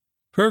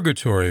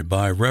Purgatory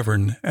by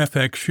Reverend F.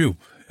 X. Shoup,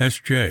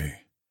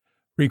 S.J.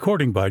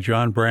 Recording by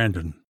John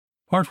Brandon.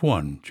 Part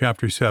 1,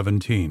 Chapter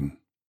 17.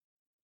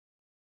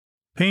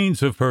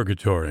 Pains of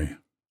Purgatory.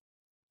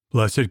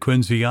 Blessed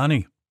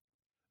Quinziani.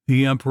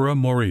 The Emperor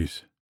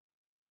Maurice.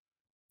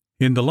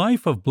 In the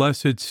life of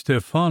Blessed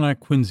Stefana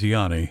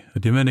Quinziani, a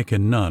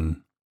Dominican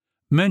nun,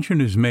 mention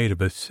is made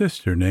of a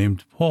sister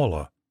named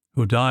Paula,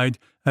 who died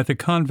at the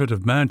convent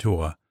of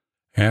Mantua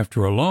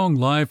after a long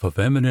life of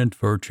eminent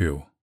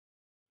virtue.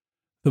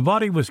 The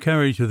body was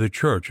carried to the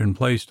church and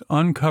placed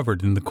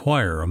uncovered in the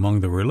choir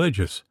among the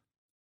religious.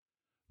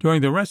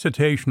 During the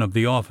recitation of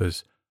the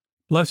office,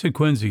 Blessed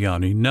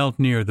Quinziani knelt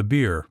near the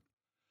bier,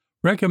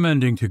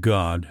 recommending to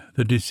God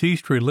the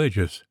deceased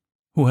religious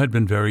who had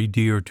been very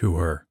dear to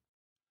her.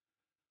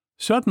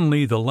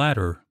 Suddenly the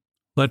latter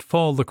let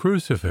fall the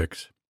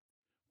crucifix,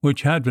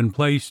 which had been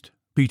placed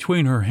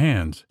between her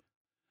hands,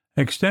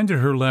 extended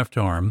her left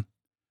arm,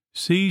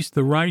 seized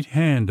the right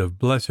hand of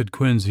Blessed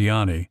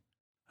Quinziani,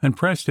 and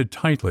pressed it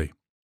tightly,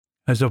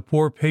 as a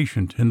poor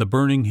patient in the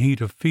burning heat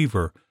of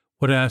fever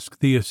would ask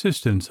the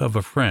assistance of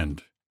a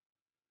friend.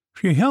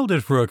 She held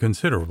it for a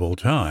considerable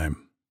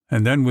time,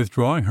 and then,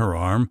 withdrawing her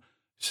arm,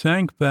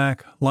 sank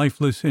back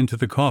lifeless into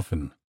the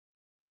coffin.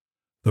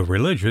 The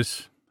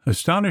religious,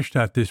 astonished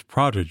at this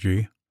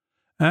prodigy,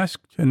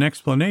 asked an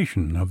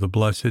explanation of the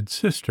blessed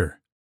sister.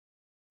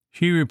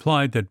 She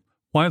replied that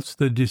whilst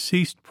the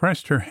deceased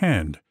pressed her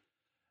hand,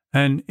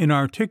 an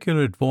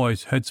inarticulate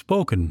voice had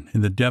spoken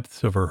in the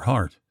depths of her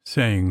heart,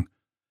 saying,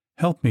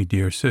 "Help me,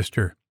 dear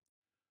sister.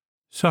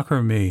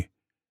 Succor me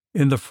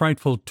in the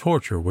frightful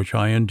torture which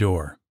I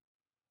endure.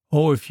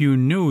 Oh, if you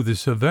knew the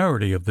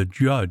severity of the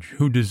Judge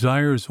who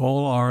desires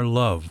all our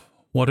love,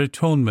 what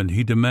atonement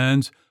he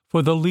demands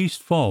for the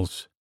least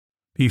faults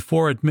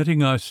before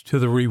admitting us to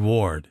the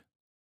reward.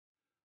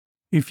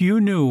 If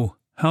you knew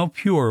how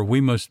pure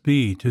we must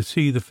be to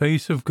see the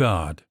face of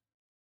God,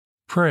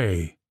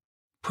 pray,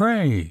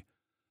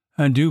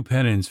 and do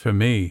penance for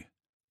me,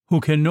 who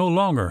can no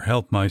longer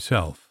help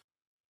myself."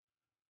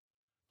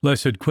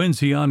 Blessed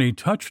Quinziani,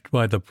 touched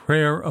by the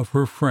prayer of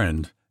her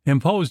friend,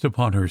 imposed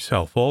upon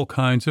herself all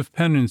kinds of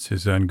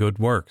penances and good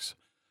works,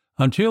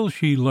 until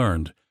she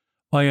learned,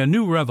 by a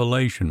new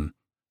revelation,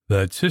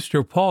 that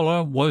Sister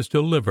Paula was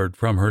delivered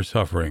from her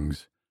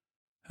sufferings,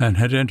 and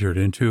had entered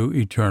into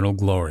eternal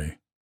glory.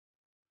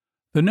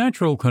 The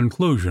natural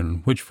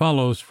conclusion which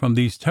follows from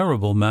these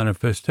terrible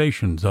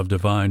manifestations of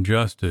divine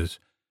justice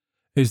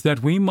is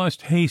that we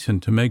must hasten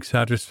to make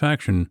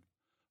satisfaction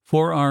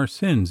for our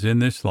sins in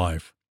this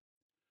life.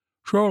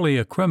 Surely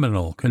a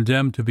criminal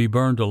condemned to be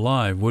burned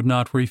alive would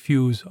not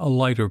refuse a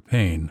lighter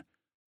pain,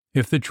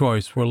 if the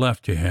choice were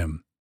left to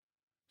him.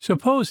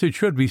 Suppose it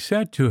should be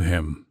said to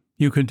him,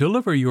 "You can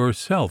deliver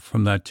yourself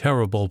from that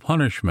terrible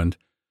punishment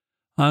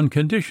on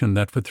condition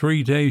that for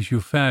 3 days you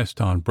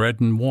fast on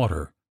bread and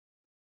water."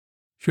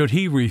 Should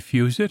he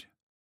refuse it?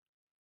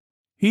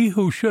 He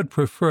who should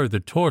prefer the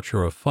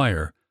torture of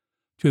fire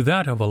to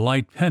that of a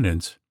light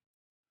penance,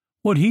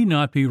 would he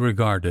not be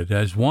regarded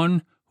as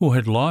one who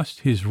had lost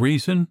his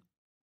reason?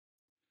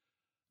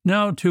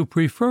 Now, to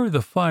prefer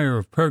the fire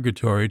of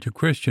purgatory to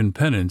Christian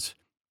penance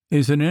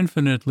is an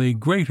infinitely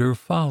greater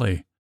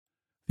folly.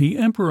 The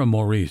Emperor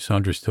Maurice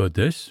understood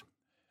this,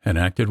 and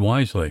acted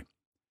wisely.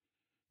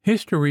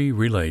 History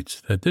relates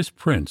that this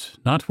prince,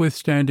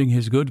 notwithstanding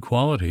his good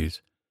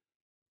qualities,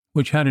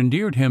 which had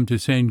endeared him to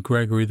St.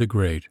 Gregory the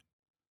Great,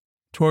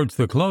 towards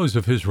the close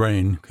of his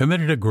reign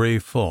committed a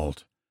grave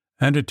fault,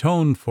 and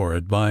atoned for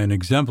it by an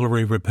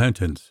exemplary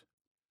repentance.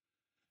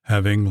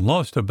 Having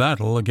lost a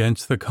battle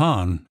against the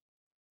Khan,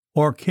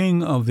 or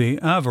king of the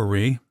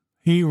Avari,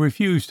 he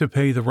refused to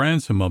pay the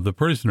ransom of the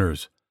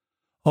prisoners,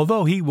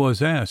 although he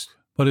was asked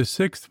but a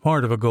 1/6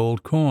 part of a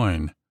gold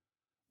coin,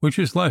 which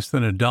is less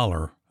than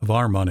 $1 of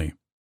our money.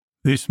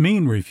 This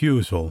mean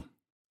refusal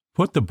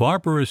put the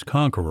barbarous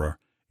conqueror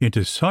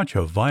into such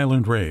a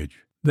violent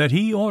rage that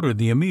he ordered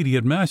the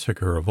immediate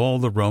massacre of all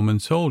the Roman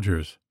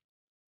soldiers,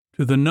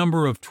 to the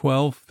number of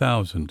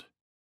 12,000.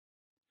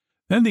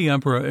 Then the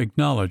emperor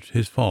acknowledged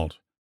his fault,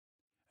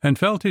 and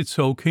felt it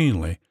so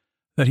keenly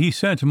that he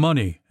sent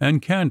money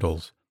and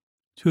candles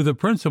to the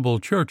principal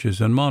churches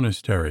and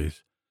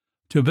monasteries,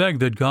 to beg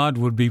that God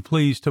would be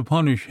pleased to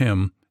punish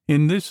him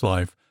in this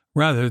life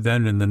rather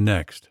than in the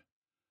next.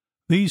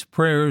 These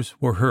prayers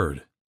were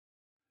heard.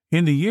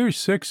 In the year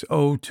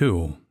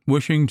 602,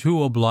 wishing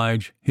to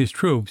oblige his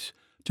troops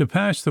to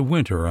pass the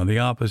winter on the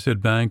opposite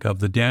bank of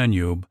the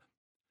Danube,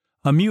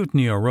 a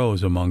mutiny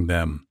arose among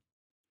them.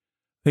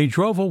 They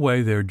drove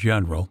away their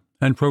general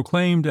and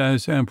proclaimed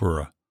as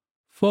emperor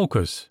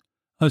Phocas,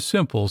 a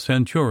simple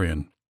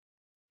centurion.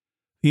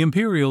 The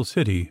imperial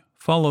city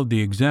followed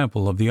the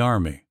example of the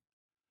army.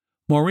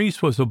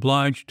 Maurice was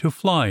obliged to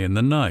fly in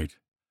the night,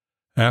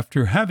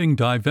 after having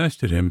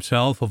divested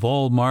himself of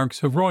all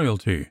marks of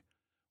royalty,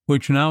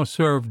 which now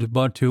served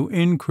but to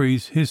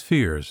increase his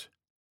fears.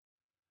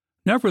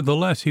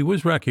 Nevertheless, he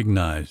was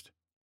recognized.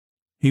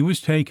 He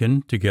was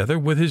taken, together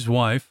with his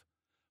wife,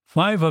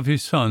 5 of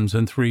his sons,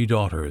 and 3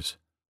 daughters.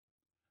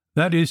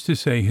 that is to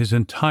say, his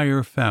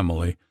entire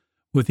family,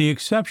 with the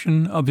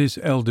exception of his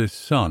eldest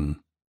son,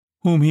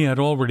 whom he had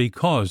already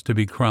caused to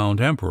be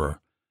crowned emperor,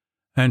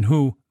 and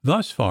who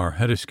thus far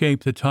had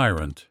escaped the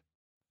tyrant.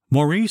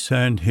 Maurice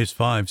and his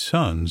 5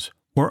 sons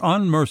were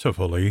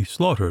unmercifully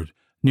slaughtered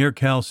near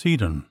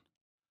Chalcedon.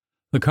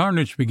 The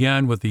carnage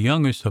began with the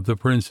youngest of the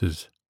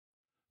princes,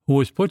 who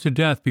was put to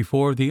death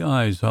before the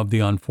eyes of the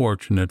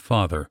unfortunate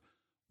father,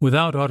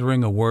 without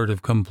uttering a word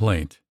of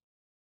complaint.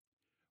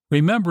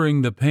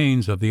 Remembering the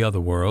pains of the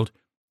other world,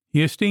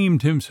 he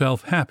esteemed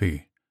himself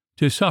happy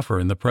to suffer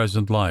in the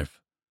present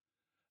life,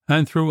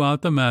 and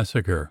throughout the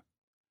massacre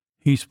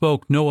he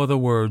spoke no other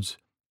words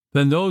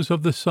than those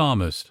of the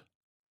psalmist,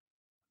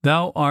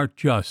 "Thou art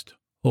just,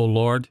 O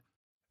Lord,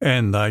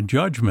 and thy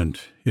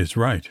judgment is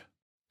right."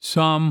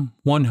 Psalm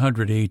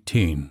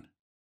 118.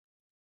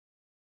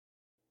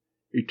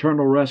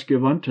 Eternal rest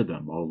give unto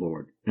them, O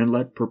Lord, and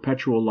let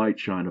perpetual light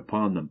shine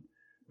upon them.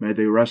 May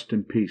they rest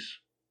in peace.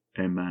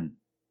 Amen.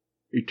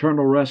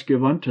 Eternal rest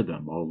give unto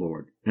them, O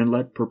Lord, and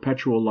let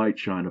perpetual light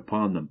shine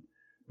upon them.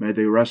 May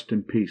they rest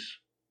in peace.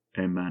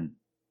 Amen.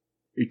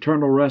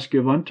 Eternal rest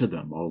give unto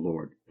them, O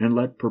Lord, and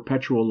let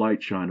perpetual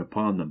light shine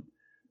upon them.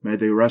 May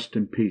they rest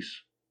in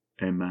peace.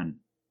 Amen.